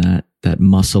comes in that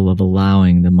muscle of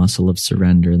allowing, the muscle of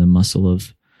surrender, the muscle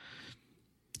of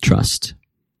trust.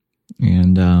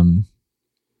 And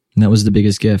that was the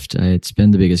biggest gift. It's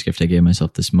been the biggest gift I gave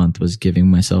myself this month, was giving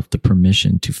myself the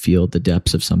permission to feel the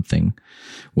depths of something,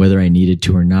 whether I needed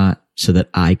to or not, so that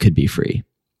I could be free.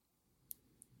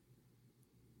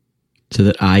 So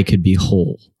that I could be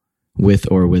whole with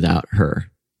or without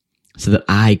her. So that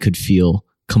I could feel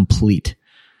complete.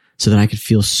 So that I could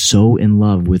feel so in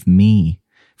love with me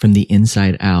from the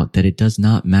inside out that it does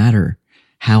not matter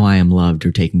how I am loved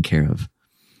or taken care of.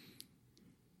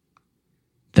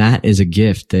 That is a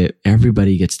gift that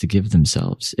everybody gets to give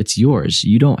themselves. It's yours.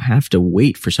 You don't have to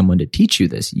wait for someone to teach you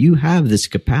this. You have this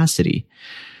capacity.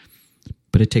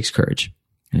 But it takes courage,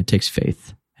 and it takes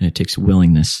faith, and it takes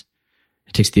willingness.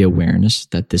 It takes the awareness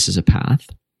that this is a path.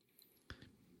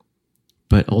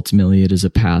 But ultimately, it is a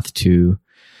path to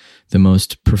the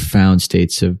most profound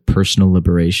states of personal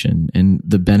liberation. And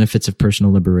the benefits of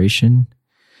personal liberation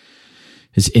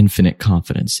is infinite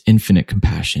confidence, infinite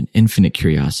compassion, infinite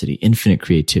curiosity, infinite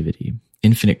creativity,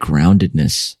 infinite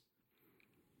groundedness.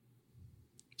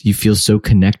 You feel so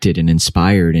connected and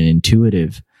inspired and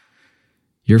intuitive.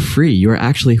 You're free. You're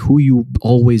actually who you've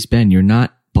always been. You're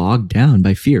not bogged down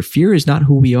by fear. Fear is not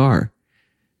who we are.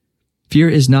 Fear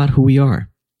is not who we are.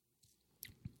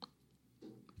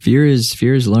 Fear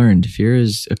is learned. Fear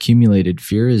is accumulated.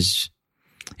 Fear is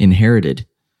inherited.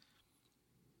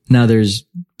 Now there's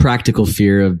practical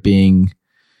fear of being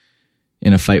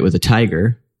in a fight with a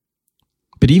tiger.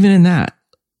 But even in that,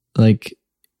 like,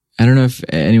 I don't know if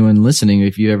anyone listening,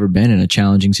 if you've ever been in a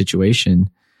challenging situation,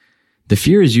 the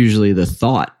fear is usually the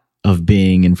thought of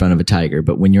being in front of a tiger.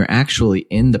 But when you're actually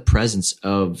in the presence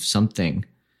of something,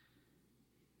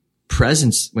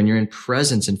 when you're in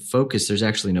presence and focus, there's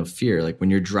actually no fear. Like when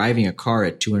you're driving a car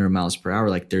at 200 miles per hour,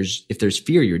 like if there's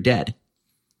fear, you're dead.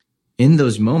 In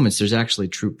those moments, there's actually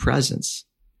true presence.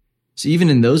 So even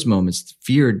in those moments,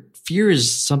 fear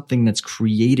is something that's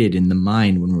created in the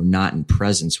mind when we're not in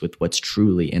presence with what's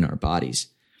truly in our bodies.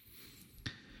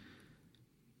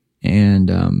 And,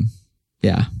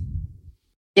 yeah.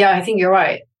 Yeah, I think you're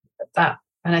right. And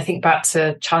I think back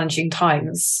to challenging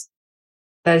times,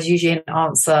 there's usually an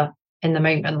answer in the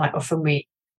moment. Like often we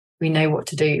know what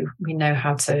to do. We know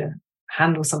how to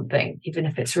handle something, even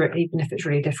if it's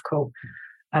really difficult.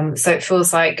 So it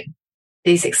feels like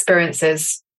these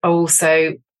experiences are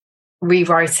also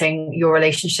rewriting your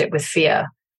relationship with fear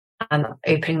and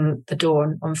opening the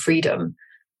door on freedom.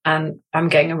 And I'm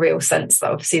getting a real sense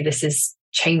that obviously this is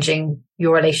changing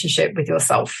your relationship with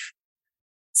yourself.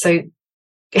 So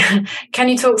can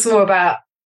you talk some more about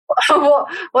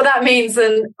what that means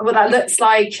and what that looks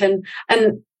like? And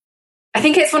I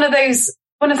think it's one of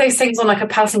those things on like a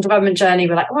personal development journey.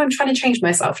 We're like, oh, I'm trying to change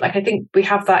myself. Like, I think we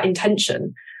have that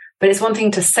intention, but it's one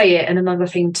thing to say it and another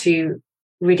thing to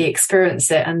really experience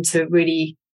it and to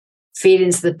really feel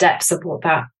into the depths of what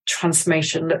that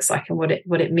transformation looks like and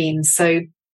what it means. So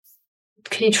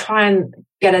can you try and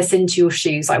get us into your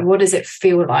shoes? Like, what does it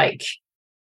feel like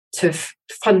to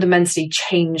fundamentally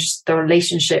change the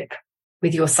relationship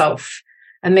with yourself?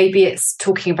 And maybe it's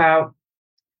talking about,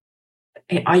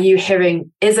 are you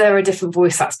hearing, is there a different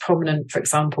voice that's prominent, for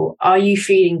example? Are you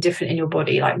feeling different in your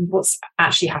body? Like, what's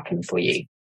actually happened for you?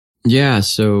 Yeah.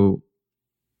 So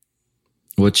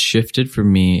what's shifted for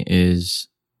me is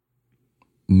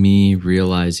me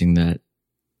realizing that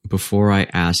before I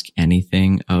ask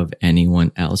anything of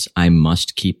anyone else, I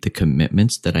must keep the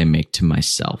commitments that I make to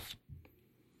myself.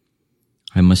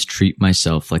 I must treat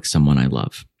myself like someone I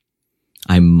love.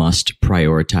 I must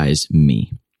prioritize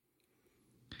me.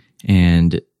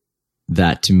 And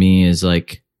that to me is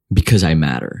like, because I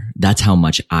matter. That's how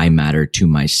much I matter to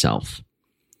myself.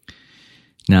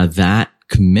 Now that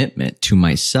commitment to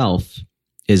myself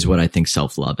is what I think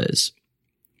self-love is.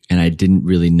 And I didn't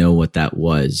really know what that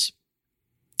was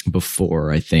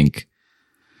before, I think.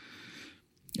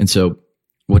 And so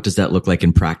what does that look like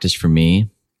in practice for me?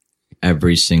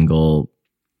 Every single,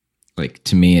 like,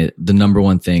 to me, the number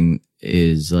one thing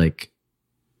is like,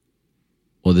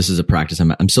 well, this is a practice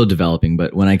I'm still developing,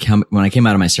 but when I came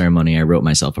out of my ceremony, I wrote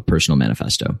myself a personal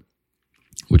manifesto,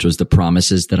 which was the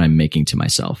promises that I'm making to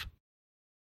myself.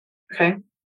 Okay.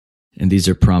 And these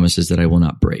are promises that I will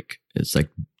not break. It's like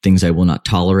things I will not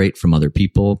tolerate from other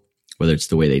people, whether it's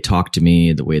the way they talk to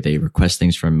me, the way they request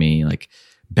things from me, like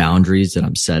boundaries that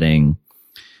I'm setting,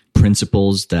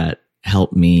 principles that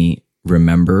help me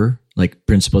remember, like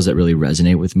principles that really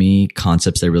resonate with me,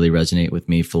 concepts that really resonate with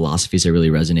me, philosophies that really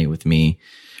resonate with me.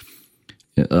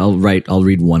 I'll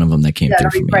read one of them that came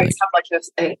through for me. Great.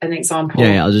 Like an example.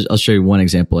 Yeah. I'll show you one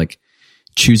example. Like,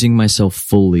 choosing myself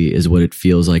fully is what it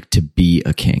feels like to be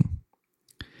a king.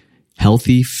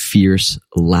 Healthy, fierce,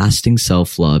 lasting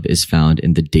self-love is found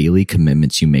in the daily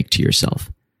commitments you make to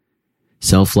yourself.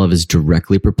 Self-love is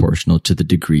directly proportional to the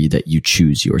degree that you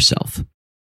choose yourself.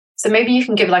 So maybe you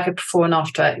can give like a before and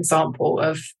after example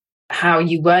of how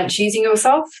you weren't choosing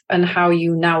yourself and how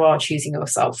you now are choosing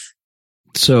yourself.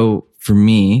 So for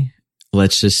me,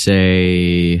 let's just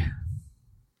say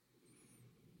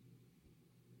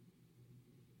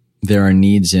there are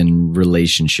needs in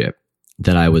relationship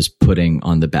that I was putting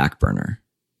on the back burner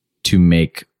to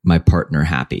make my partner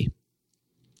happy.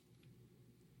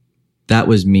 that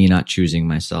was me not choosing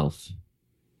myself.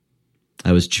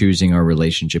 I was choosing our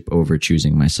relationship over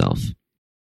choosing myself.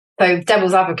 So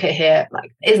devil's advocate here,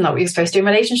 like, isn't that what you're supposed to do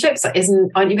in relationships? Like,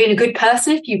 aren't you being a good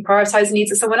person if you prioritize the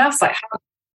needs of someone else? Like, how does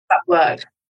that work?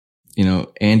 You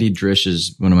know, Andy Drish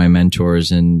is one of my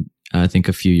mentors, and I think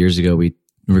a few years ago we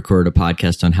recorded a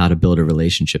podcast on how to build a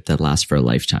relationship that lasts for a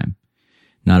lifetime.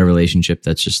 Not a relationship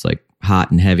that's just like hot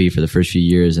and heavy for the first few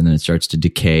years and then it starts to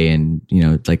decay, and, you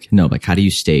know, like, no, like, how do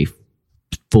you stay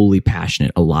fully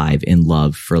passionate, alive, in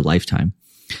love for a lifetime?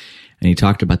 And he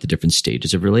talked about the different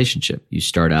stages of relationship. You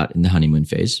start out in the honeymoon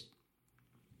phase,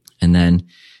 and then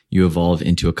you evolve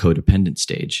into a codependent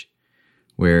stage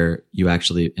where you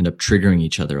actually end up triggering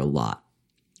each other a lot.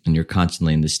 And you're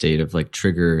constantly in the state of like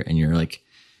trigger, and you're like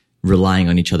relying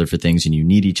on each other for things, and you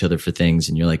need each other for things,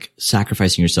 and you're like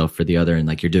sacrificing yourself for the other, and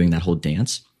like you're doing that whole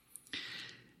dance.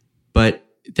 But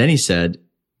then he said,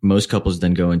 most couples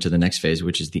then go into the next phase,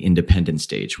 which is the independent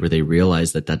stage, where they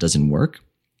realize that that doesn't work.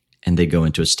 And they go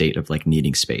into a state of like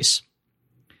needing space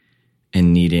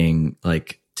and needing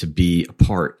like to be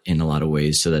apart in a lot of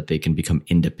ways so that they can become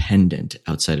independent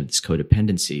outside of this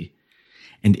codependency.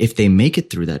 And if they make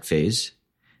it through that phase,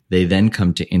 they then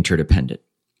come to interdependent.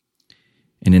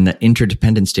 And in that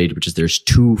interdependent stage, which is there's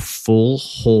two full,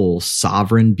 whole,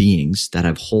 sovereign beings that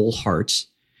have whole hearts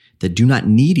that do not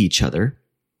need each other.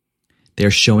 They're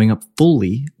showing up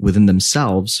fully within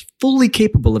themselves, fully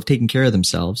capable of taking care of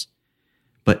themselves,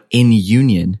 but in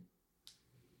union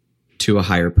to a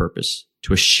higher purpose,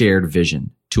 to a shared vision,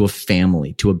 to a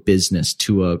family, to a business,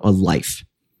 to a life.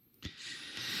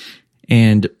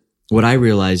 And what I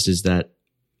realized is that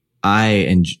I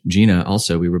and Jana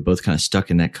also, we were both kind of stuck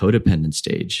in that codependent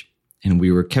stage, and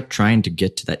we were kept trying to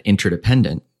get to that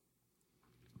interdependent.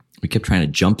 We kept trying to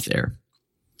jump there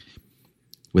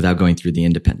without going through the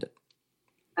independent.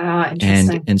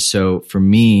 Interesting. And so for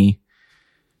me,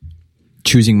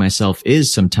 choosing myself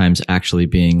is sometimes actually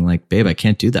being like, babe, I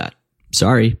can't do that.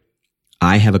 Sorry.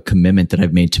 I have a commitment that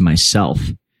I've made to myself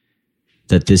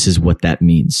that this is what that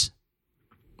means.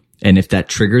 And if that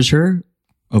triggers her,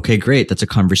 okay, great. That's a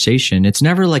conversation. It's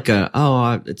never like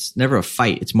it's never a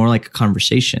fight. It's more like a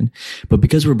conversation. But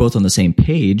because we're both on the same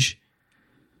page,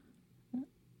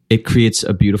 it creates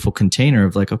a beautiful container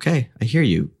of like, okay, I hear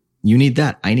you. You need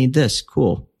that. I need this.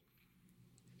 Cool.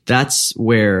 That's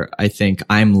where I think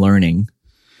I'm learning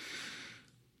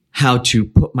how to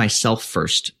put myself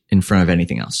first in front of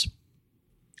anything else.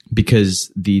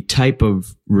 Because the type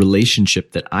of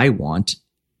relationship that I want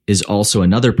is also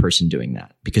another person doing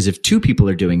that. Because if two people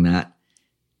are doing that,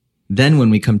 then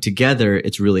when we come together,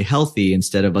 it's really healthy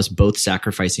instead of us both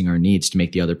sacrificing our needs to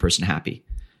make the other person happy.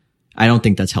 I don't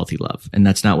think that's healthy love. And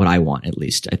that's not what I want, at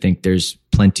least. I think there's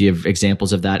plenty of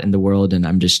examples of that in the world, and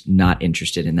I'm just not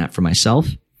interested in that for myself.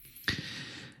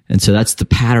 And so that's the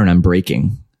pattern I'm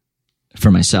breaking for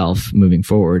myself moving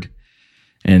forward.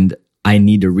 And I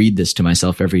need to read this to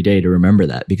myself every day to remember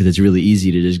that, because it's really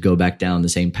easy to just go back down the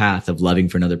same path of loving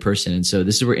for another person. And so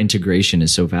this is where integration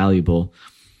is so valuable,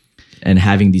 and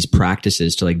having these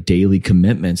practices to like daily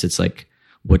commitments. It's like,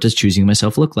 what does choosing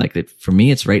myself look like? That for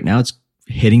me, it's right now, it's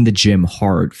hitting the gym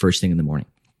hard first thing in the morning.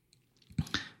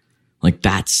 Like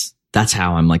that's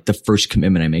how I'm like, the first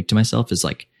commitment I make to myself is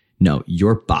like, no,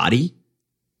 your body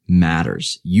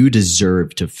matters. You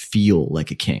deserve to feel like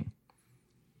a king.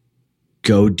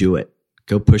 Go do it.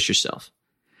 Go push yourself.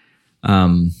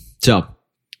 So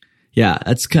yeah,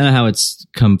 that's kind of how it's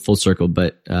come full circle.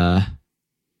 But, and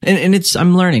it's,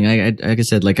 I'm learning. Like I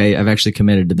said, like I've actually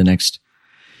committed to the next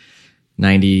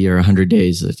 90 or 100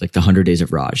 days. It's like the 100 days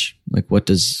of Raj. Like what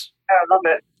does, I love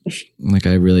it. Like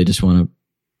I really just want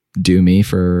to do me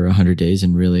for 100 days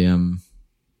and really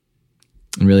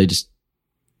just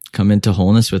come into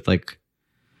wholeness with like,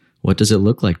 what does it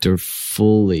look like to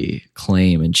fully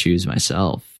claim and choose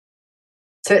myself?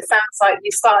 So it sounds like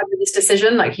you started with this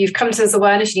decision, like you've come to this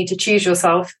awareness, you need to choose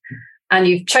yourself, and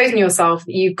you've chosen yourself.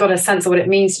 You've got a sense of what it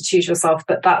means to choose yourself,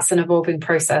 but that's an evolving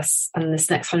process. And this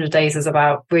next 100 days is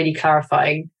about really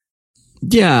clarifying.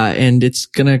 Yeah. And it's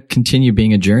going to continue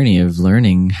being a journey of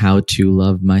learning how to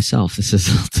love myself. This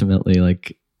is ultimately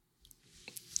like,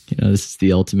 this is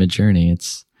the ultimate journey.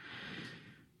 It's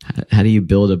how do you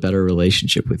build a better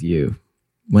relationship with you?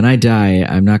 When I die,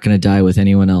 I'm not going to die with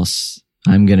anyone else.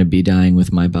 I'm going to be dying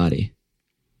with my body.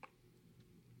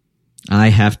 I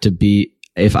have to be,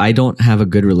 if I don't have a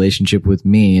good relationship with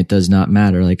me, it does not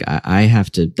matter. Like I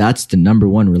have to, that's the number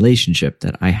one relationship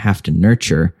that I have to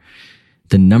nurture.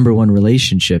 The number one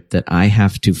relationship that I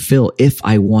have to fill if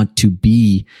I want to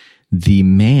be the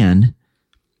man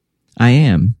I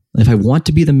am. If I want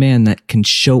to be the man that can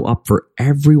show up for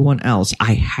everyone else,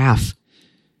 I have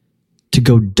to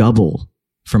go double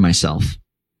for myself.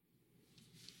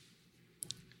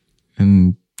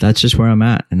 And that's just where I'm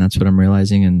at. And that's what I'm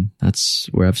realizing. And that's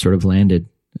where I've sort of landed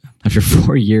after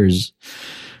 4 years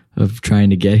of trying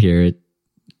to get here.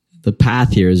 The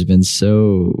path here has been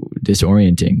so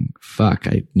disorienting. Fuck,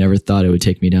 I never thought it would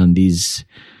take me down these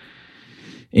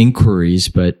inquiries,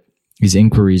 but these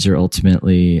inquiries are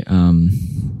ultimately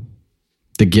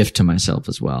the gift to myself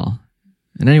as well.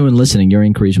 And anyone listening, your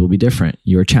inquiries will be different.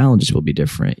 Your challenges will be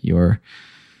different.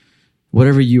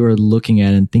 Whatever you are looking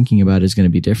at and thinking about is going to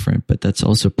be different, but that's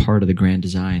also part of the grand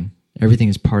design. Everything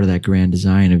is part of that grand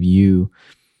design of you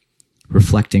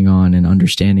reflecting on and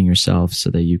understanding yourself so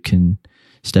that you can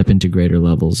step into greater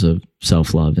levels of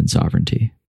self-love and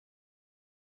sovereignty.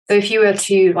 So if you were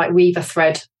to weave a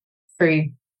thread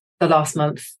through the last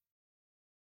month,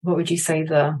 what would you say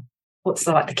what's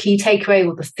the key takeaway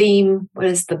or the theme? What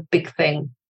is the big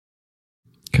thing?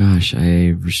 Gosh,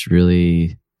 I was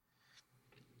really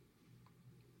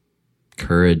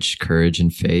courage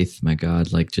and faith. My God,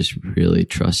 just really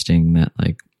trusting that,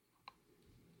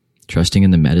 trusting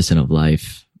in the medicine of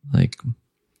life. I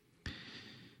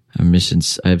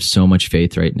have so much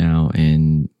faith right now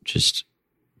in just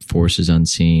forces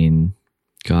unseen,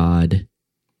 God.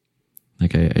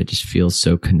 I just feel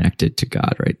so connected to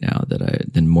God right now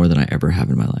than more than I ever have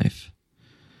in my life.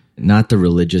 Not the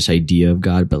religious idea of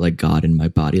God, but God in my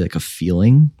body, a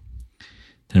feeling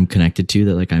that I'm connected to,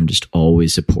 that I'm just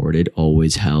always supported,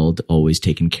 always held, always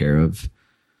taken care of.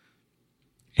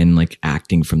 And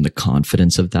acting from the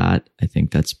confidence of that. I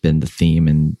think that's been the theme,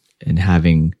 and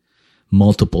having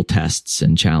multiple tests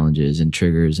and challenges and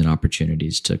triggers and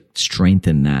opportunities to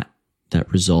strengthen that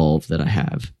resolve that I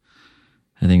have.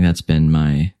 I think that's been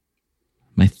my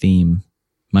theme,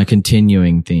 my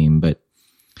continuing theme. But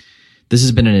this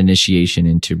has been an initiation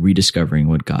into rediscovering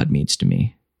what God means to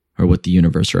me, or what the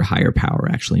universe or higher power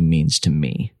actually means to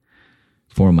me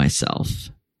for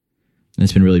myself. And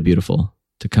it's been really beautiful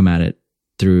to come at it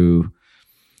through,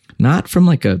 not from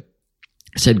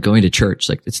going to church.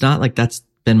 It's not that's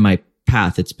been my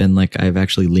path. It's been I've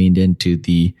actually leaned into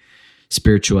the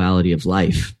spirituality of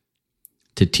life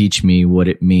to teach me what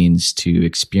it means to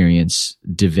experience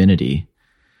divinity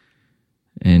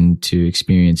and to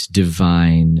experience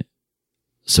divine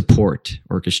support,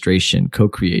 orchestration,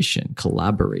 co-creation,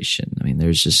 collaboration. I mean,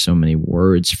 there's just so many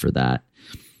words for that.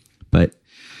 But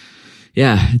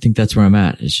yeah, I think that's where I'm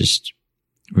at. It's just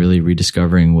really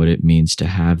rediscovering what it means to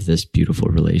have this beautiful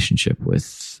relationship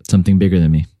with something bigger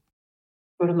than me.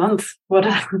 What a month. What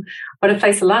a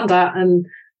place to land at. And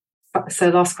so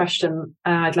last question,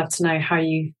 I'd love to know how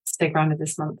you stay grounded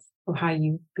this month, or how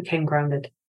you became grounded.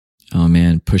 Oh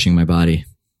man, pushing my body.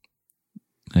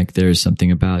 There's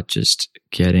something about just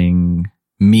getting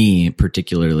me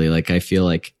particularly. I feel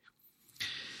I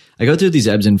go through these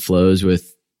ebbs and flows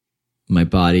with my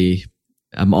body.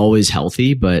 I'm always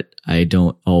healthy, but I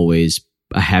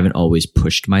haven't always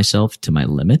pushed myself to my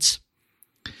limits.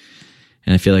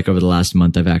 And I feel over the last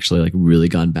month, I've actually really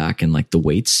gone back and the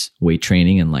weight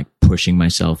training, and pushing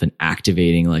myself and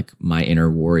activating my inner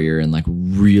warrior, and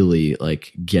really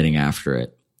getting after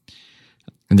it.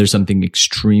 And there's something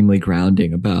extremely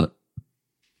grounding about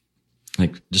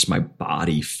just my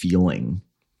body feeling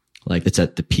it's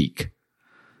at the peak,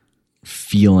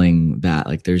 feeling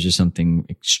that there's just something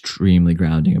extremely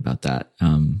grounding about that,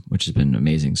 which has been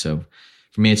amazing. So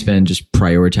for me, it's been just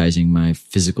prioritizing my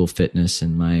physical fitness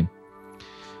and my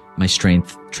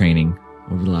strength training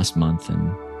over the last month, and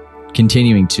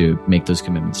continuing to make those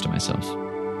commitments to myself.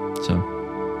 So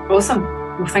awesome.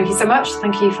 Well, thank you so much.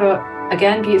 Thank you for,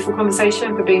 again, beautiful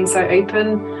conversation, for being so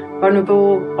open,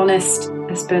 vulnerable, honest.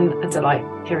 It's been a delight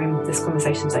hearing this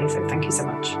conversation today. So thank you so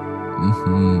much.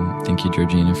 Thank you,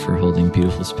 Georgina, for holding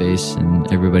beautiful space.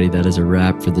 And everybody, that is a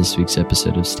wrap for this week's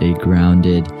episode of Stay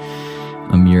Grounded.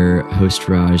 I'm your host,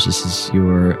 Raj. This is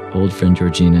your old friend,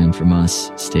 Georgina. And from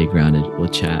us, stay grounded. We'll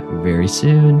chat very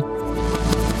soon.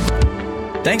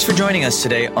 Thanks for joining us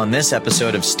today on this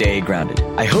episode of Stay Grounded.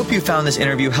 I hope you found this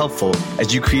interview helpful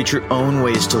as you create your own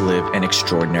ways to live an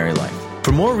extraordinary life.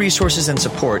 For more resources and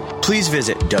support, please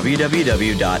visit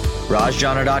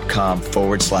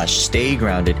www.rajjana.com/Stay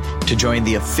Grounded to join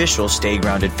the official Stay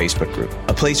Grounded Facebook group,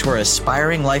 a place where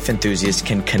aspiring life enthusiasts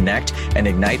can connect and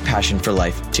ignite passion for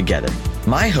life together.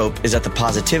 My hope is that the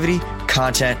positivity,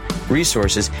 content,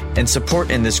 resources, and support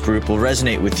in this group will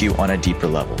resonate with you on a deeper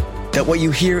level. That what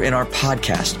you hear in our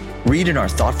podcast, read in our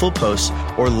thoughtful posts,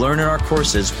 or learn in our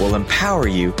courses will empower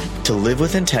you to live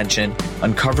with intention,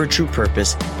 uncover true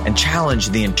purpose, and challenge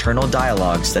the internal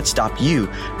dialogues that stop you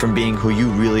from being who you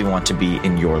really want to be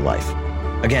in your life.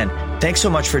 Again, thanks so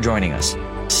much for joining us.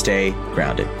 Stay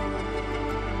grounded.